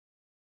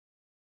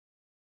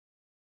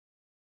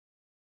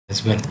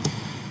as well.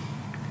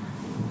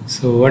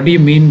 So what do you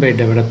mean by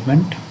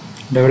development?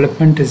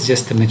 Development is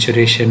just the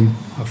maturation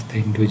of the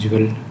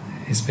individual,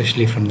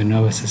 especially from the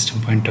nervous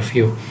system point of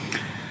view.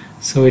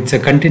 So it's a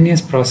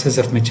continuous process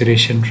of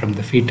maturation from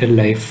the fetal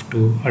life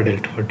to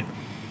adulthood.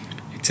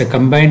 It's a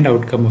combined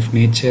outcome of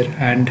nature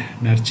and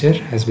nurture,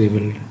 as we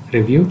will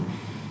review.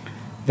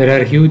 There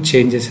are huge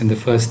changes in the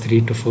first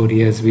 3 to 4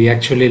 years. We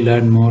actually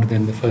learn more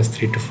than the first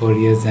 3 to 4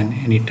 years than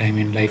any time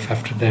in life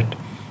after that.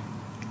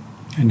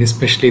 And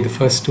especially the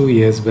first 2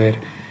 years, where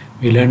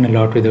we learn a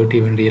lot without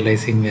even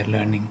realizing we are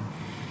learning.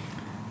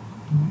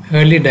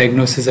 Early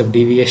diagnosis of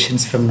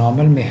deviations from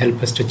normal may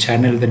help us to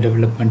channel the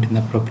development in the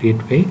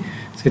appropriate way.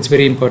 So it's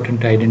very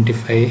important to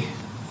identify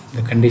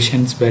the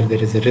conditions where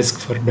there is a risk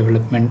for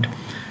development,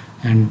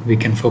 and we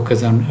can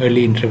focus on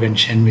early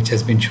intervention, which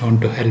has been shown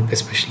to help,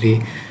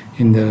 especially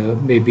in the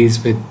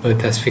babies with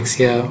birth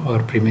asphyxia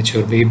or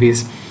premature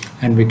babies,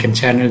 and we can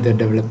channel their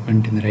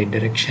development in the right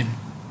direction.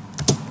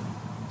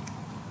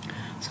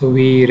 So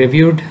we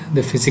reviewed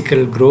the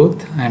physical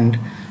growth and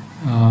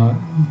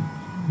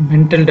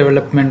mental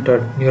development or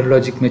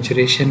neurologic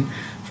maturation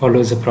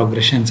follows a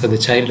progression. So the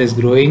child is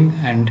growing,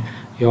 and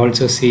you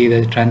also see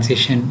the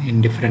transition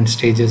in different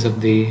stages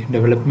of the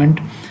development.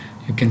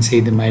 You can see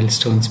the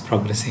milestones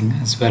progressing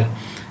as well.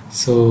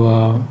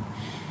 So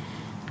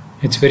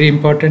it's very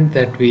important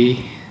that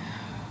we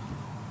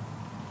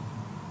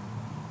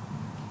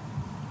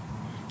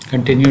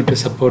continue to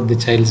support the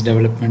child's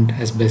development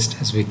as best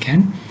as we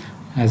can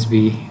as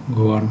we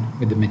go on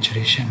with the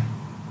maturation.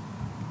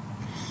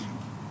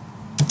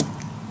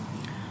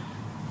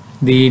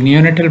 The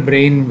neonatal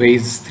brain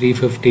weighs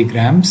 350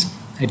 grams.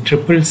 It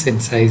triples in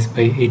size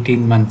by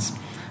 18 months,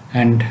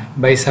 and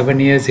by 7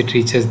 years it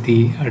reaches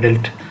the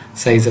adult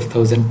size of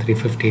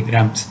 1350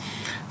 grams.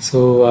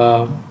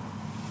 So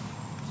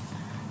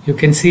you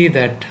can see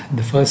that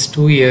the first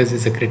 2 years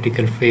is a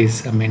critical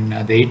phase. I mean,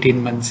 the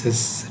 18 months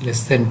is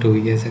less than 2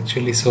 years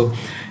actually. So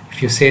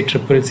if you say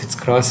triples, it's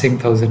crossing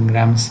 1000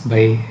 grams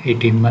by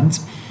 18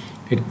 months.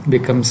 It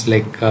becomes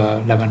like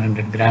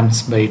 1100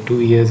 grams by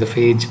 2 years of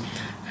age.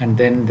 And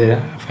then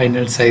the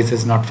final size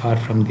is not far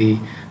from the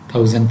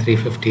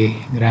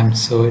 1350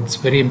 grams. So it's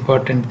very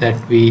important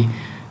that we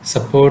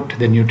support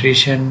the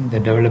nutrition, the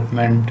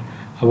development,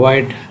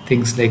 avoid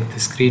things like the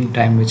screen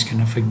time, which can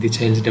affect the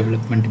child's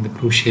development in the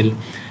crucial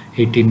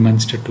 18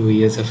 months to 2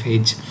 years of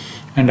age.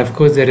 And of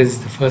course, there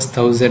is the first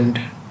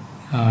 1000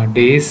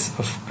 days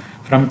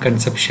from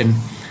conception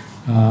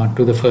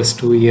to the first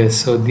 2 years.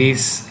 So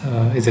this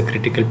is a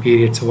critical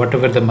period. So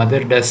whatever the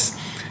mother does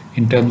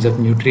in terms of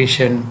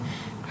nutrition,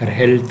 her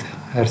health,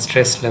 her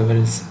stress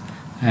levels,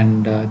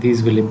 and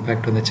these will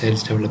impact on the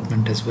child's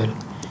development as well.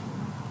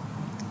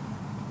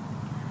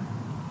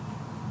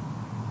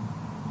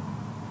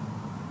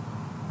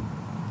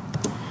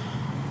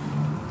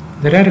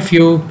 There are a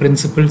few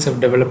principles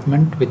of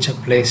development which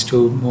applies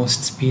to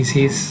most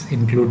species,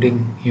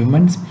 including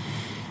humans.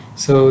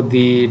 So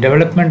the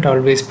development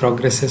always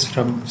progresses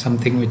from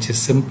something which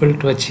is simple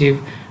to achieve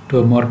to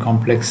a more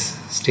complex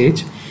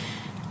stage.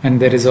 And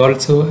there is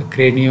also a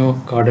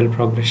craniocaudal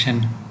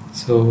progression.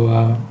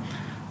 So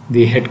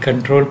the head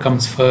control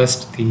comes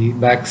first, the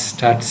back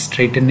starts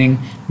straightening,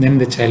 then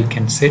the child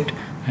can sit,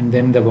 and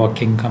then the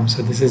walking comes.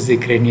 So this is the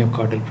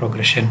craniocaudal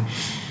progression.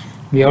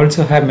 We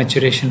also have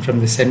maturation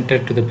from the center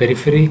to the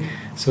periphery.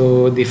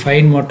 So the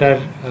fine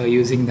motor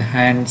using the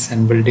hands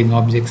and building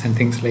objects and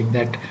things like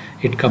that,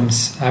 it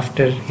comes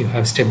after you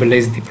have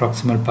stabilized the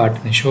proximal part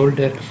in the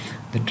shoulder,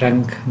 the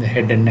trunk, the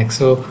head and neck.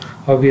 So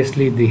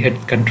obviously the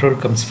head control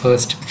comes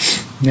first,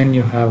 then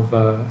you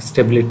have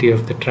stability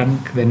of the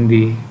trunk, then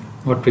the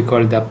what we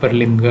call the upper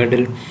limb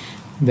girdle,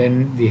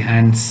 then the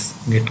hands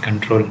get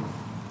control.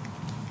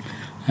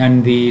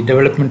 And the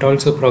development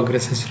also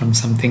progresses from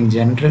something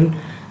general,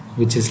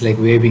 which is like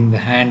waving the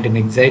hand in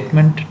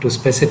excitement, to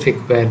specific,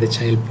 where the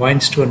child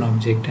points to an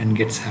object and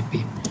gets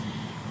happy.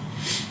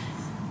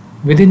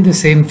 Within the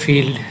same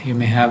field, you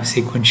may have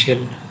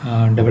sequential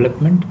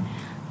development.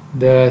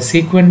 The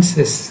sequence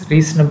is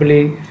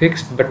reasonably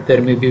fixed, but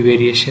there may be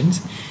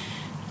variations,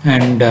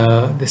 and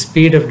the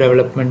speed of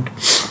development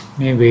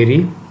may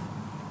vary.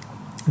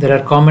 There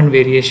are common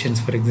variations.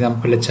 For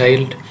example, a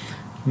child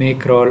may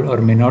crawl or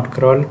may not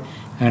crawl,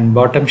 and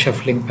bottom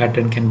shuffling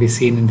pattern can be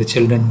seen in the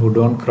children who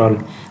don't crawl.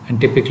 And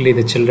typically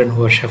the children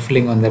who are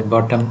shuffling on their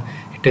bottom,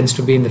 it tends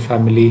to be in the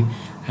family,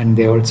 and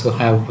they also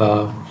have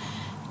a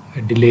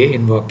delay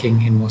in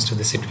walking in most of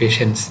the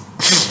situations.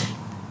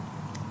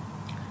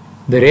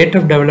 The rate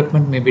of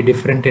development may be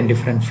different in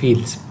different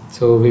fields.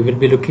 So we will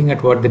be looking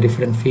at what the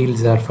different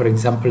fields are. For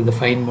example, the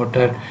fine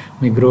motor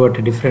may grow at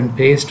a different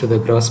pace to the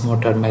gross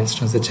motor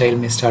milestones. The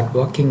child may start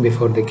walking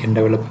before they can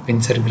develop a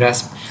pincer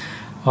grasp,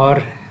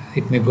 or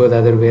it may go the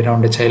other way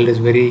around. A child is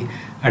very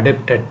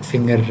adept at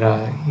finger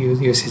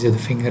usage of the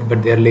finger,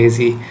 but they are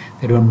lazy.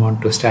 They don't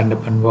want to stand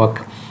up and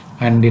walk.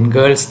 And in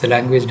girls, the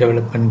language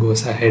development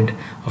goes ahead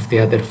of the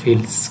other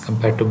fields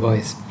compared to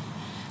boys.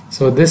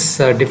 So this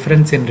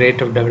difference in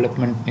rate of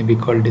development may be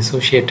called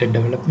dissociated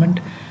development.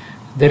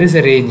 There is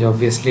a range,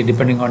 obviously,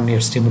 depending on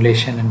your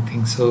stimulation and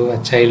things. So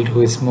a child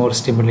who is more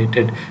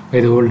stimulated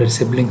by the older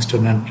siblings to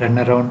run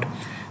around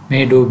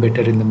may do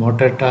better in the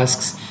motor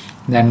tasks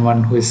than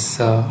one who is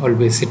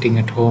always sitting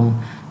at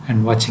home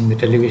and watching the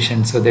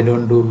television, so they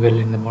don't do well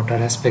in the motor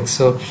aspects.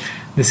 So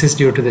this is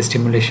due to the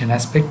stimulation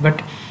aspect.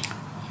 But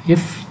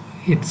if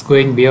it's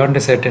going beyond a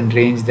certain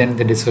range, then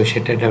the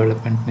dissociative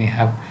development may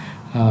have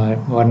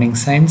warning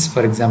signs.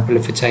 For example,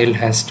 if a child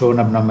has tone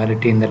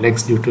abnormality in the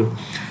legs due to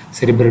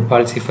cerebral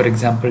palsy, for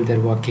example, their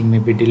walking may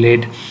be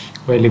delayed,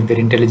 while if their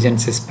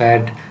intelligence is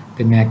bad,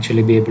 they may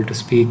actually be able to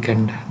speak,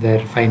 and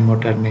their fine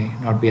motor may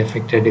not be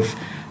affected if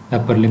the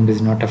upper limb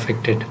is not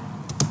affected.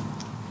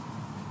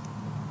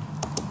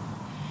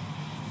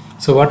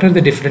 So what are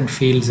the different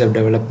fields of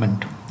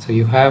development? So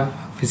you have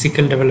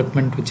physical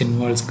development, which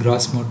involves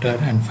gross motor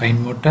and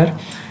fine motor.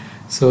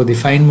 So the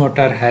fine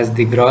motor has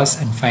the gross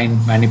and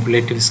fine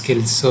manipulative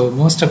skills. So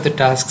most of the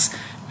tasks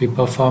we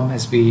perform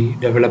as we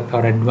develop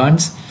or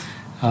advance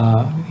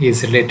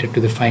is related to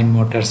the fine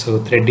motor.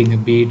 So threading a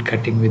bead,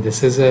 cutting with the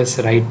scissors,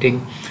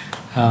 writing,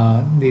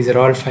 these are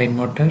all fine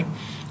motor,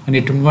 and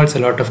it involves a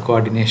lot of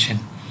coordination.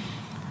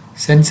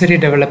 Sensory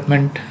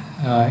development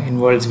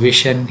involves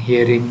vision,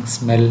 hearing,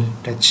 smell,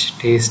 touch,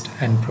 taste,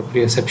 and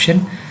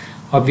proprioception.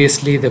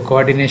 Obviously, the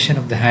coordination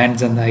of the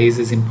hands and the eyes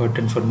is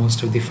important for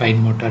most of the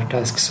fine motor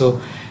tasks.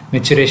 So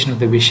maturation of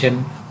the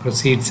vision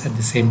proceeds at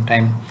the same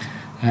time.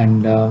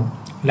 And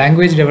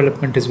language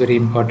development is very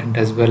important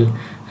as well.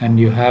 And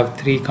you have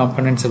three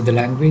components of the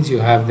language. You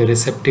have the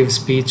receptive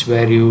speech,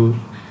 where you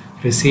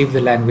receive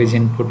the language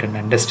input and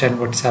understand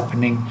what's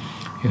happening.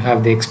 You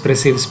have the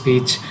expressive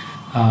speech,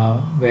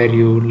 where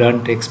you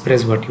learn to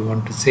express what you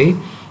want to say,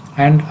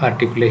 and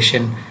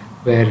articulation,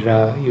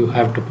 where you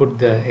have to put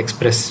the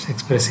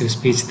expressive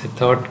speech. The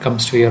thought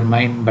comes to your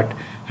mind, but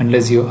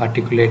unless you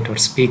articulate or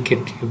speak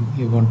it,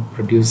 you won't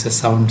produce the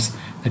sounds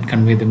that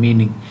convey the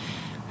meaning.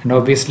 And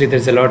obviously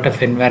there's a lot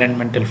of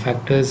environmental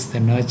factors.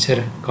 The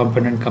nurture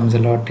component comes a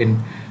lot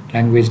in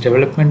language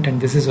development, and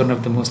this is one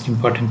of the most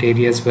important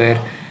areas where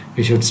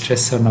we should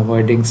stress on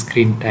avoiding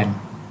screen time.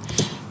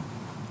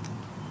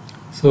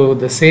 So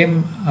the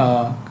same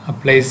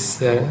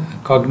applies.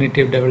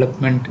 Cognitive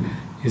development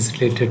is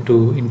related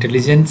to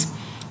intelligence.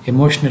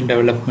 Emotional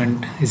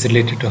development is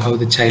related to how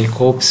the child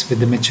copes with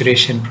the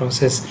maturation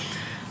process,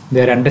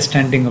 their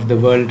understanding of the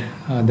world.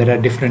 There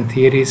are different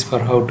theories for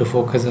how to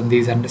focus on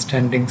these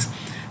understandings.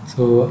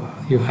 So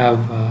you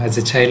have, as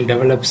a child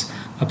develops,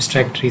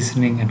 abstract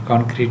reasoning and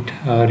concrete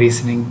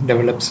reasoning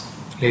develops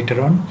later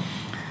on.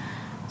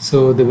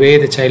 So the way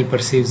the child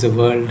perceives the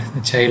world,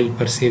 the child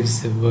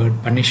perceives the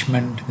word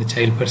punishment, the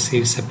child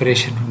perceives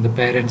separation from the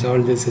parents,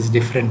 all this is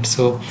different.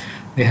 So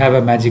they have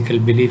a magical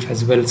belief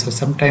as well. So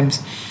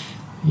sometimes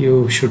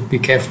you should be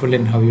careful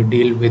in how you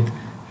deal with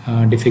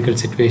difficult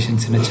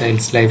situations in a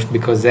child's life,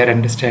 because their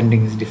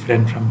understanding is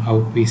different from how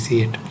we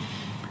see it.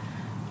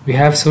 We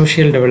have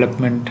social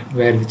development,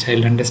 where the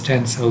child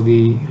understands how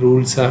the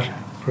rules are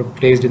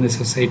placed in the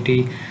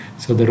society.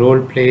 So the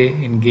role play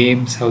in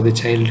games, how the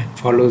child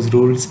follows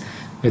rules,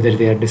 whether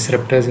they are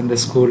disruptors in the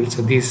school.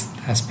 So these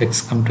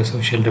aspects come to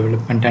social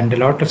development, and a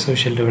lot of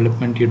social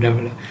development you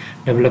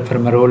develop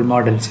from a role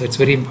model. So it's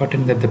very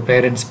important that the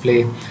parents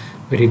play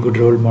very good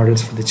role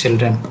models for the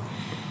children.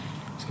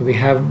 So we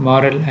have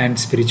moral and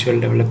spiritual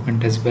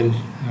development as well.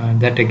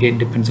 That again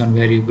depends on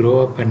where you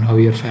grow up and how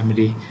your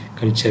family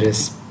culture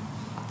is.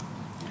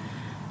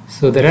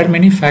 So there are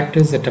many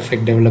factors that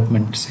affect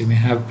development. So you may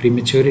have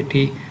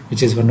prematurity,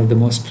 which is one of the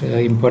most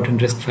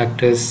important risk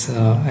factors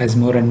as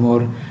more and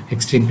more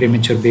extreme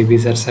premature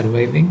babies are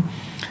surviving.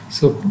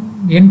 So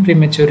in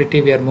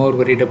prematurity, we are more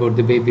worried about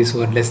the babies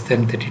who are less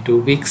than 32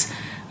 weeks.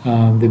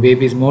 The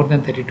babies more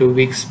than 32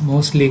 weeks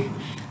mostly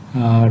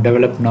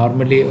develop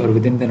normally or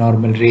within the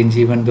normal range,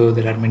 even though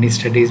there are many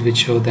studies which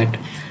show that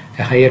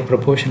a higher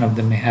proportion of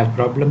them may have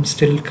problems.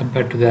 Still,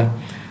 compared to the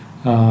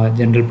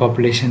general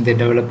population, they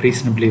develop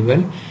reasonably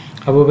well.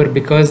 However,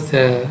 because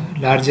the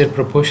larger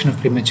proportion of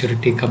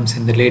prematurity comes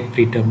in the late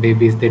preterm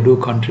babies, they do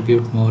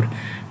contribute more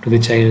to the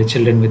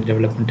children with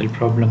developmental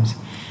problems.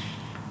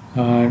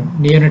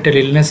 Neonatal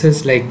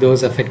illnesses like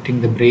those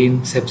affecting the brain,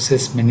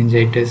 sepsis,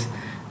 meningitis,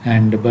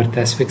 and birth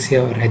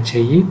asphyxia or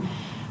HIE.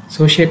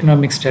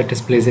 Socioeconomic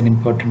status plays an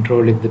important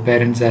role. If the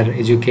parents are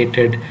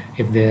educated,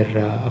 if they're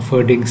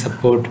affording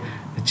support,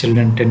 the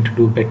children tend to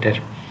do better.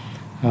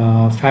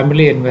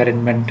 Family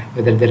environment,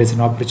 whether there is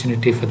an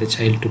opportunity for the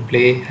child to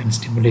play and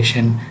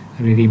stimulation,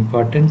 are really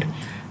important.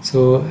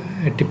 So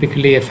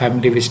typically a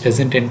family which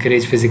doesn't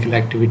encourage physical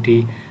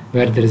activity,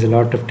 where there is a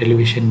lot of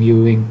television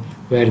viewing,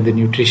 where the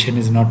nutrition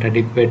is not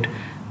adequate,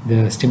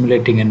 the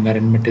stimulating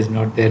environment is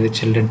not there, the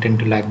children tend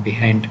to lag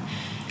behind.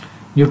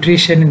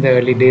 Nutrition in the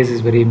early days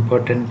is very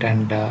important,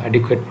 and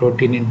adequate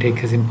protein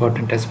intake is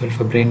important as well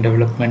for brain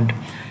development.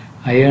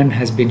 Iron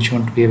has been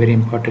shown to be a very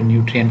important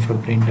nutrient for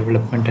brain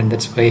development, and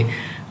that's why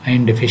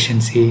iron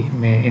deficiency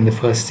in the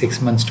first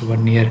 6 months to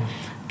 1 year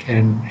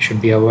should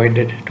be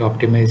avoided to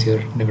optimize your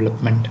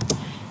development.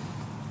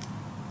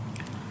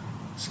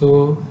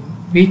 So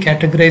we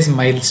categorize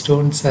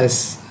milestones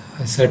as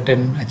a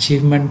certain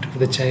achievement of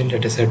the child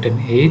at a certain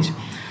age,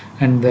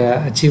 and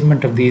the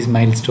achievement of these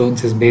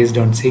milestones is based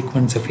on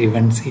sequence of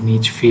events in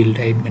each field.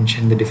 I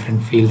mentioned the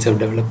different fields of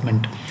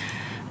development.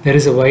 There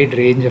is a wide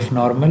range of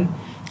normal,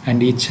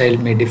 and each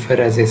child may differ.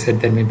 As I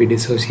said, there may be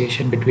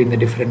dissociation between the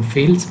different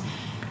fields.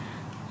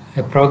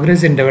 A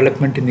progress in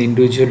development in the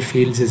individual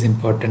fields is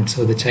important.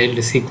 So the child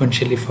is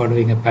sequentially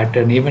following a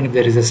pattern, even if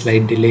there is a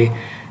slight delay.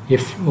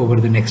 If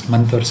over the next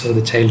month or so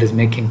the child is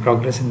making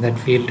progress in that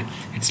field,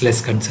 it's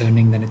less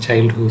concerning than a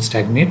child who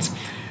stagnates.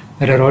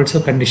 There are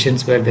also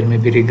conditions where there may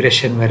be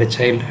regression, where a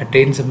child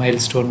attains a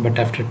milestone, but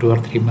after 2 or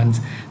 3 months,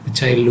 the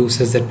child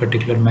loses that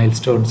particular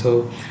milestone.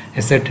 So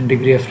a certain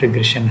degree of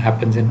regression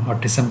happens in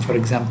autism, for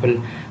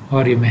example,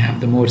 or you may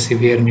have the more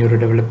severe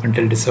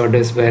neurodevelopmental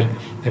disorders where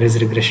there is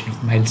regression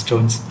of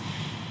milestones.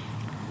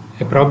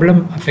 A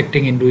problem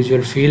affecting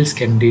individual fields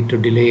can lead to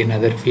delay in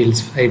other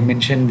fields. I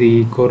mentioned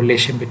the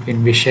correlation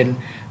between vision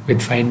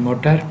with fine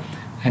motor,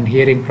 and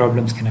hearing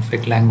problems can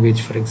affect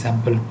language, for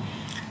example.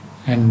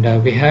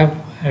 And we have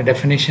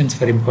definitions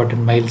for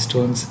important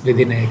milestones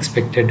within an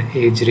expected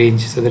age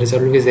range. So there is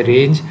always a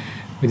range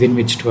within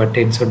which to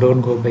attain. So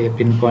don't go by a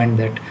pinpoint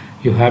that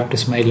you have to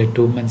smile at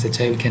 2 months. A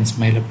child can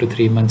smile up to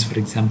 3 months, for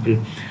example.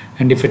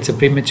 And if it's a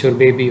premature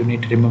baby, you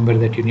need to remember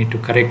that you need to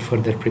correct for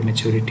their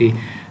prematurity.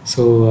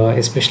 So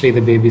especially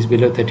the babies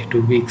below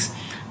 32 weeks,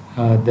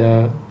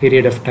 the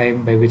period of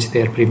time by which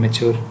they are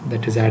premature,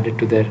 that is added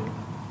to their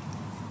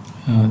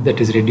that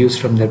is reduced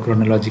from their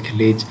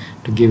chronological age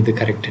to give the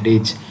corrected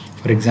age.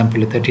 For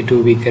example, a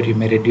 32-weeker, you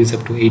may reduce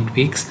up to 8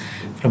 weeks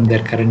from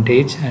their current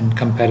age and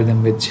compare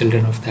them with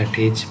children of that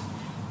age.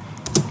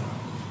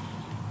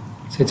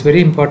 So it's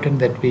very important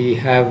that we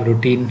have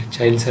routine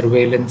child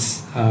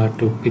surveillance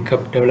to pick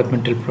up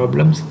developmental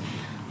problems.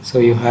 So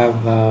you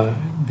have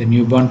the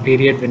newborn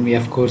period, when we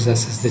of course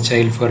assess the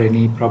child for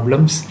any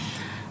problems.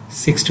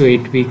 6 to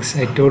 8 weeks,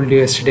 I told you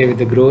yesterday with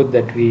the growth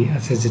that we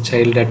assess the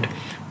child at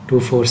 2,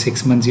 4,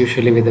 6 months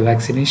usually with the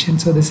vaccination.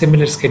 So the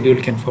similar schedule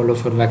can follow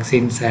for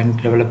vaccines and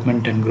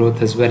development and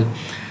growth as well.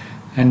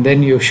 And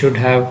then you should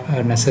have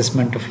an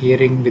assessment of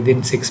hearing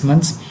within 6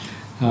 months.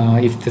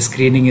 If the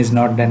screening is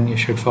not done, you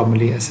should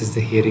formally assess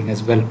the hearing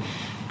as well.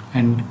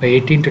 And by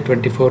 18 to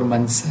 24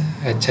 months,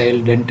 a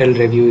child dental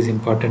review is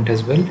important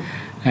as well.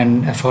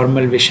 And a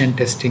formal vision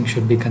testing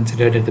should be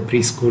considered at the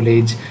preschool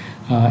age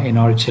in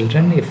all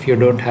children. If you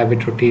don't have it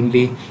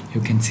routinely,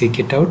 you can seek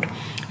it out.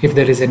 If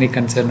there is any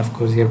concern, of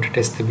course, you have to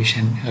test the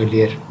vision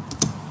earlier.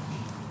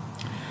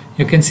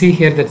 You can see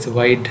here that's a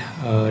wide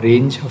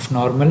range of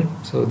normal.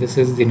 So this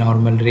is the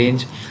normal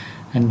range.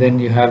 And then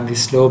you have the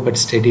slow but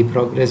steady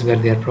progress where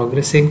they are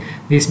progressing.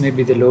 These may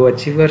be the low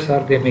achievers, or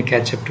they may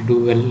catch up to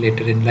do well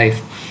later in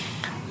life.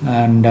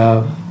 And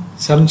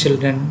some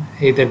children,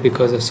 either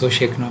because of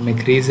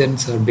socioeconomic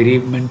reasons or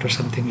bereavement or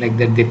something like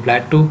that, they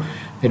plateau,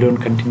 they don't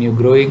continue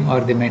growing,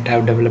 or they might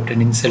have developed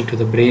an insult to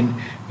the brain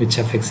which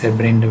affects their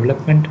brain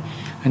development.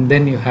 And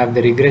then you have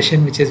the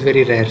regression, which is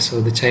very rare.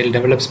 So the child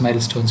develops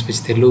milestones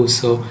which they lose.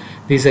 So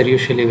these are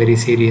usually very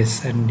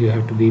serious, and you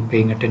have to be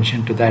paying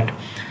attention to that.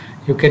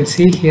 You can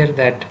see here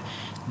that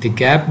the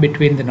gap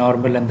between the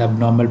normal and the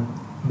abnormal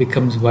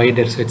becomes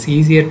wider. So it's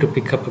easier to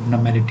pick up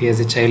abnormality as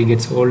a child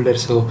gets older.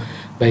 So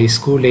by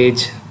school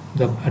age,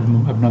 the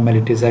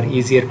abnormalities are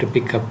easier to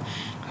pick up.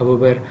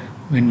 However,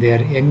 when they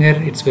are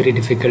younger, it's very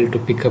difficult to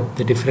pick up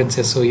the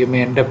differences. So you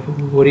may end up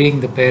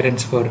worrying the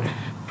parents for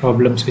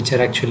problems which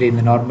are actually in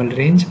the normal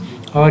range,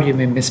 or you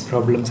may miss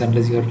problems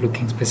unless you are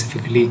looking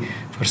specifically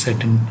for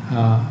certain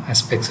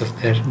aspects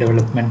of their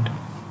development.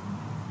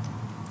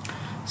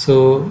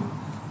 So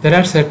there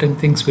are certain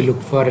things we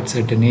look for at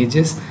certain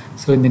ages.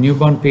 So in the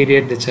newborn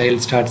period, the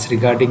child starts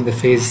regarding the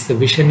face. The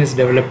vision is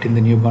developed in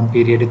the newborn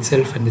period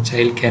itself, and the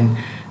child can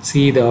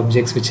see the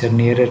objects which are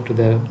nearer to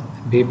the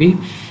baby.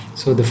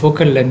 So the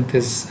focal length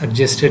is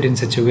adjusted in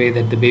such a way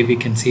that the baby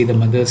can see the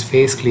mother's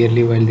face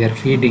clearly while they are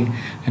feeding,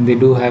 and they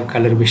do have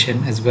color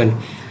vision as well.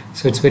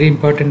 So it's very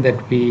important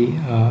that we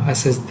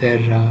assess their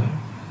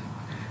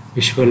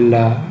visual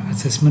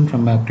assessment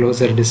from a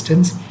closer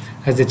distance.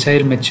 As the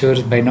child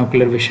matures,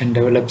 binocular vision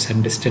develops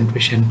and distant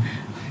vision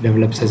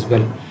develops as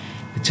well.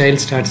 The child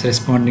starts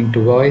responding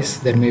to voice.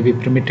 There may be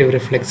primitive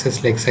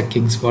reflexes like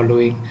sucking,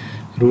 swallowing,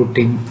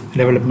 rooting,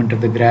 development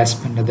of the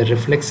grasp and other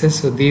reflexes.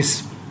 So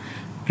these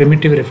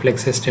primitive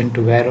reflexes tend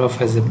to wear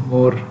off as the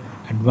more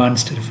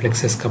advanced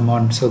reflexes come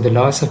on. So the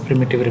loss of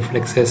primitive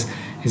reflexes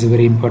is a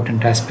very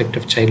important aspect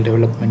of child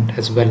development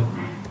as well.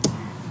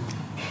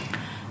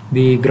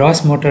 The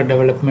gross motor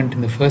development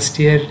in the first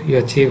year, you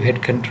achieve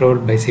head control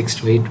by 6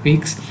 to 8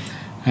 weeks,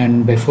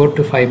 and by 4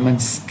 to 5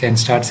 months can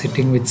start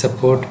sitting with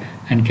support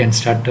and can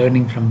start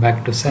turning from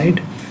back to side.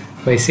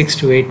 By 6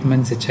 to 8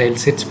 months, the child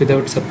sits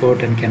without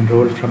support and can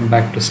roll from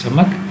back to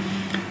stomach.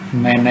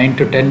 By 9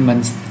 to 10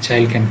 months, the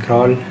child can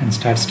crawl and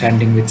start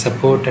standing with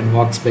support and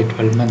walks by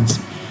 12 months.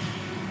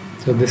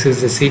 So this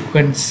is the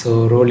sequence.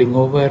 So rolling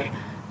over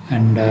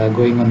and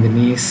going on the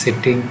knees,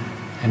 sitting,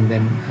 and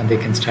then they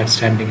can start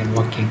standing and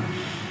walking.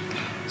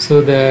 So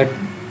the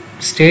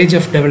stage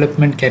of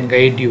development can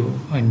guide you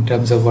in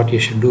terms of what you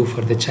should do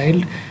for the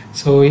child.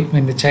 So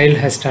when the child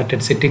has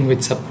started sitting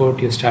with support,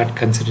 you start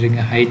considering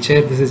a high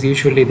chair. This is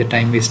usually the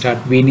time we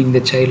start weaning the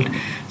child,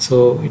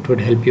 so it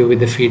would help you with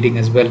the feeding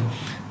as well.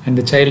 And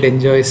the child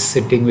enjoys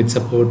sitting with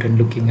support and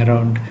looking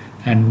around,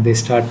 and they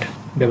start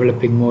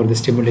developing more, the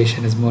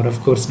stimulation is more.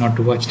 Of course, not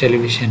to watch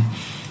television.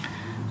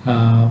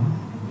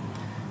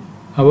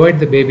 Avoid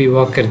the baby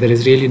walker. There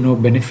is really no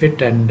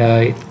benefit, and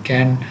it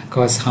can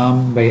cause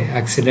harm by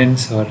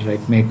accidents, or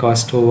it may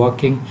cause toe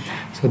walking,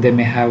 so they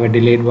may have a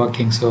delayed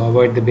walking. So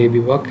avoid the baby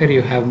walker.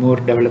 You have more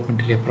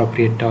developmentally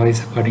appropriate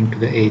toys according to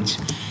the age.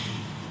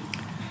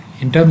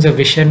 In terms of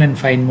vision and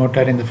fine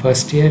motor, in the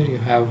first year you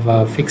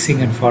have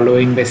fixing and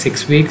following by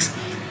 6 weeks,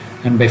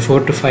 and by 4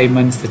 to 5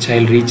 months the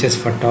child reaches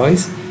for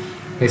toys.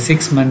 By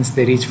 6 months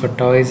they reach for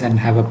toys and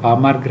have a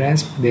palmar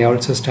grasp. They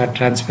also start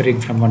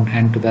transferring from one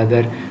hand to the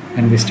other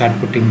when we start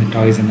putting the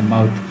toys in the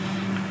mouth.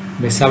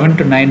 By 7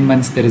 to 9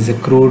 months there is a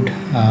crude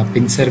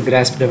pincer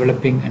grasp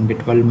developing, and by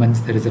 12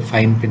 months there is a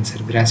fine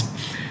pincer grasp.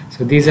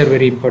 So these are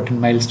very important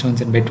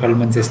milestones, and by 12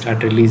 months they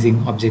start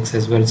releasing objects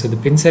as well. So the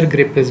pincer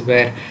grip is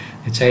where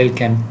the child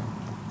can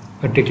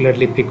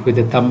particularly pick with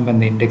the thumb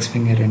and the index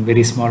finger, and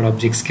very small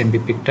objects can be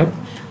picked up.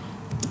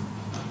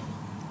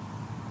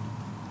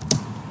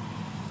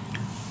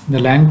 The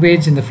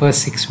language, in the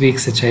first 6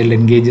 weeks the child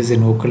engages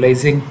in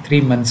vocalizing,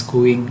 3 months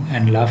cooing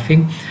and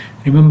laughing.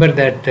 Remember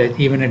that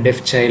even a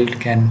deaf child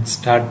can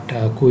start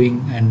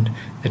cooing, and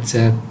that's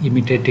a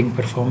imitating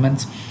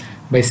performance.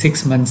 By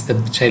 6 months the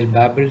child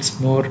babbles,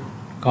 more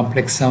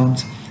complex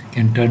sounds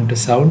can turn to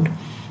sound,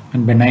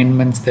 and by 9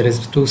 months there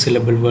is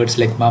 2-syllable words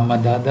like mama,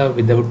 dada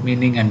without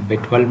meaning, and by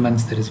 12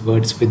 months there is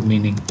words with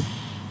meaning.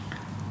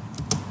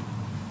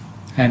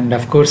 And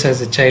of course, as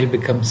a child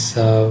becomes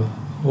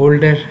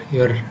older,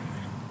 your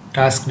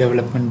task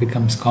development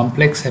becomes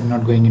complex. I'm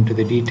not going into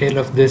the detail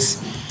of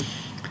this.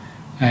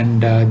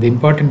 And the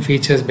important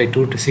features, by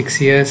 2 to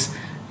 6 years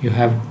you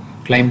have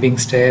climbing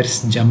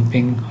stairs,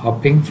 jumping,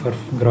 hopping for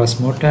gross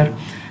motor,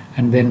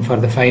 and then for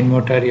the fine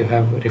motor you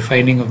have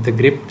refining of the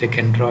grip. They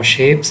can draw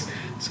shapes,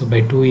 so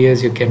by 2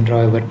 years you can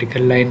draw a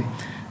vertical line,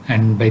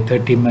 and by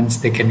 30 months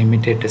they can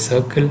imitate a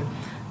circle,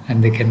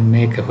 and they can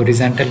make a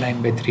horizontal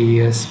line by 3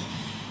 years,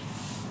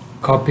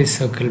 copies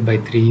circle by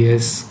 3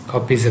 years,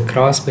 copies a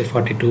cross by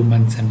 42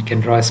 months, and can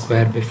draw a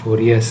square by 4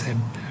 years,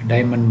 and a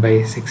diamond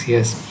by 6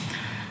 years.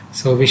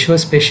 So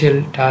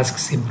visuospatial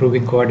tasks,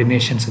 improving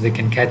coordination, so they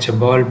can catch a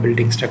ball,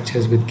 building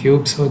structures with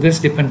cubes. So this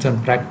depends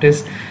on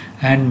practice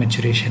and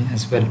maturation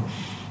as well.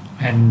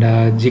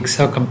 And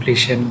jigsaw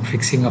completion,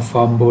 fixing of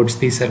form boards,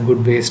 these are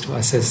good ways to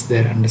assess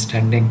their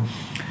understanding.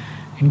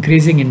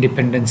 Increasing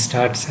independence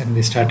starts, and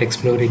they start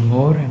exploring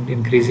more, and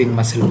increasing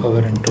muscle power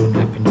and tone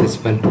happens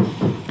as well.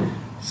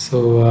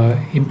 So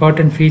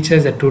important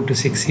features at 2 to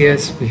 6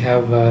 years, we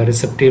have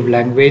receptive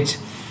language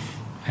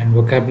and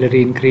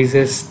vocabulary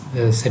increases,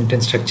 the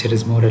sentence structure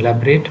is more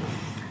elaborate,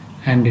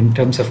 and in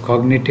terms of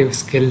cognitive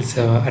skills,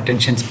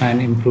 attention span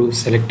improves,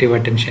 selective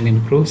attention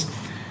improves.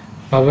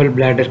 Bowel,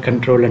 bladder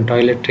control and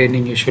toilet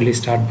training usually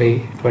start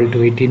by 12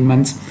 to 18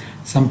 months.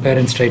 Some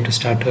parents try to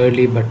start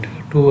early, but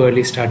too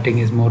early starting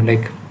is more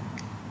like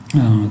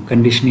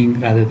conditioning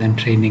rather than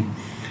training.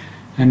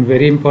 And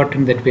very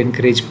important that we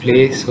encourage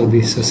play, so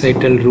the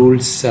societal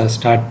rules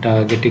start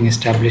getting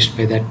established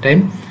by that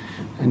time,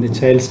 and the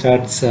child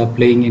starts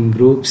playing in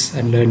groups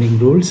and learning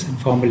rules, and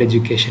formal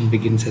education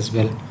begins as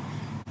well.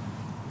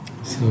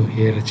 So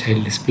here a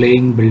child is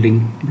playing,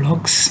 building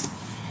blocks.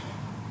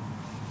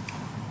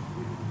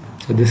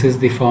 So this is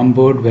the form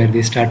board where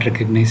they start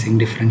recognizing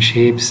different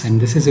shapes, and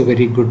this is a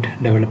very good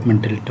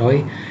developmental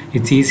toy.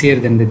 It's easier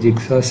than the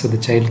jigsaw, so the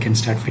child can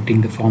start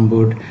fitting the form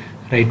board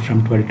right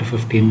from 12 to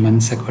 15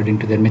 months according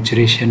to their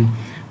maturation.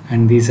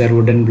 And these are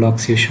wooden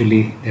blocks,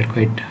 usually they're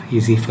quite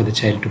easy for the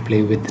child to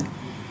play with.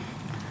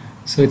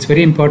 So it's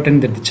very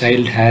important that the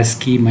child has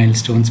key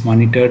milestones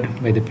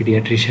monitored by the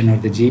pediatrician or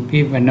the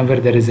GP whenever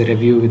there is a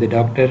review with the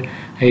doctor.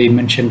 I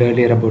mentioned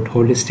earlier about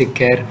holistic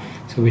care,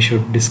 so we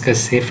should discuss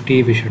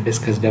safety, we should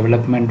discuss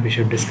development, we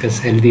should discuss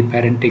healthy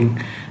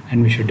parenting,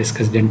 and we should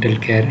discuss dental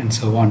care and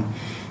so on.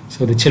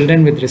 So the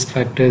children with risk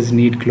factors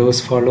need close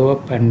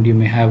follow-up, and you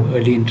may have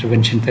early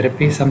intervention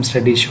therapy. Some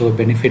studies show a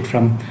benefit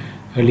from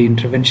early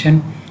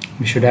intervention.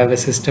 We should have a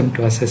system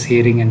to assess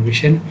hearing and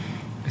vision.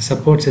 A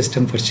support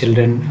system for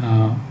children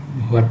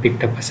who are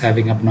picked up as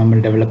having abnormal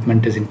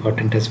development is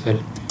important as well.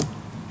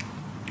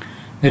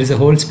 There is a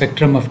whole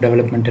spectrum of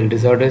developmental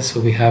disorders. So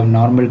we have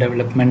normal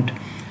development,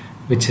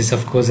 which is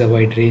of course a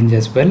wide range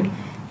as well.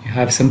 You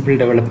have simple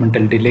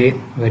developmental delay,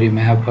 where you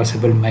may have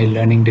possible mild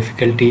learning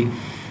difficulty.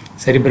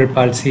 Cerebral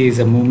palsy is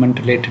a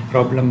movement-related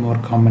problem, more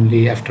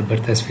commonly after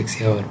birth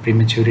asphyxia or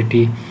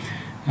prematurity.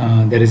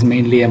 There is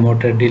mainly a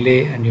motor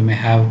delay, and you may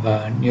have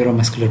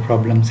neuromuscular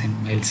problems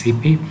in mild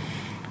CP.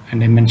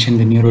 And I mentioned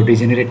the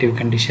neurodegenerative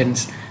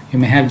conditions. You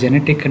may have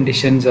genetic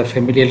conditions or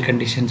familial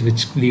conditions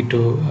which lead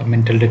to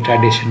mental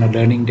retardation or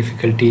learning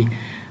difficulty.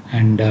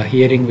 and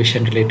hearing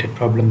vision related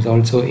problems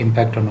also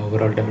impact on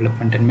overall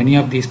development, and many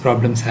of these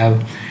problems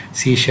have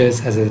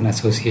seizures as an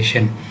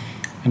association.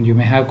 And you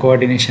may have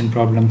coordination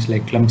problems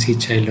like clumsy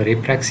child or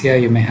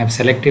apraxia. You may have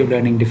selective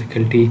learning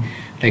difficulty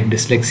like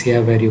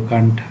dyslexia, where you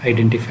can't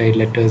identify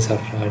letters or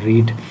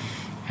read.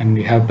 And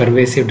you have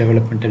pervasive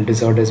developmental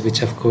disorders,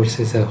 which of course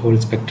is a whole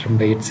spectrum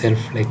by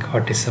itself, like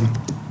autism.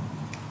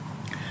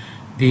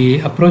 The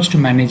approach to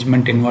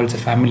management involves a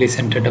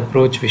family-centered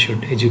approach. We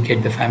should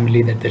educate the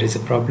family that there is a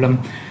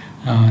problem.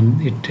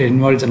 It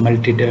involves a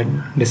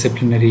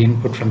multidisciplinary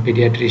input from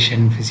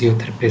pediatrician,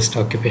 physiotherapist,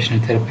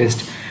 occupational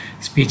therapist,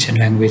 speech and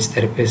language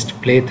therapist,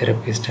 play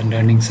therapist, and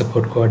learning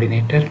support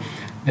coordinator.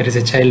 There is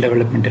a child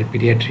developmental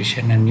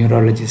pediatrician and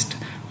neurologist.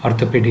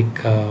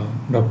 Orthopedic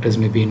doctors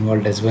may be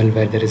involved as well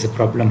where there is a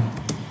problem.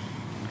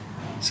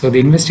 So the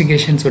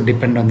investigations would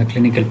depend on the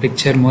clinical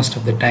picture. Most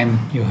of the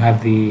time you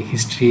have the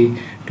history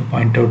to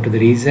point out to the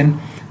reason,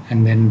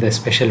 and then the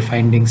special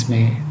findings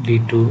may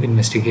lead to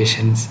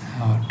investigations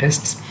or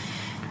tests.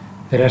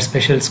 There are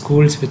special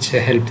schools which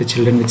help the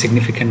children with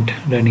significant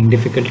learning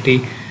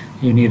difficulty.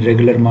 You need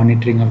regular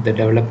monitoring of the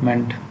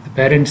development. The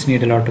parents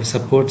need a lot of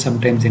support.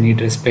 Sometimes they need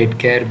respite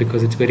care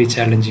because it's very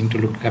challenging to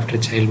look after a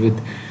child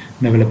with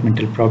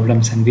developmental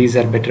problems, and these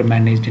are better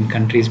managed in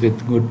countries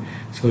with good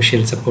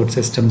social support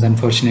systems.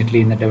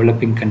 Unfortunately, in the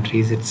developing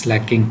countries it's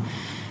lacking,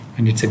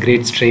 and it's a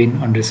great strain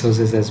on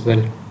resources as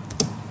well.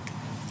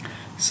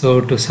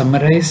 So to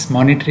summarize,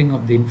 monitoring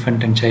of the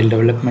infant and child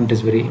development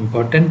is very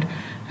important,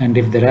 and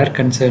if there are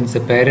concerns,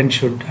 the parent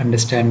should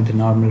understand the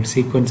normal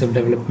sequence of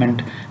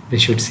development. They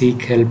should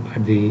seek help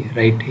at the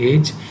right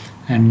age,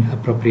 and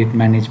appropriate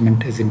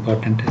management is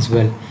important as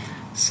well.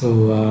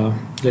 So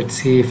let's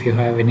see if you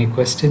have any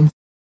questions.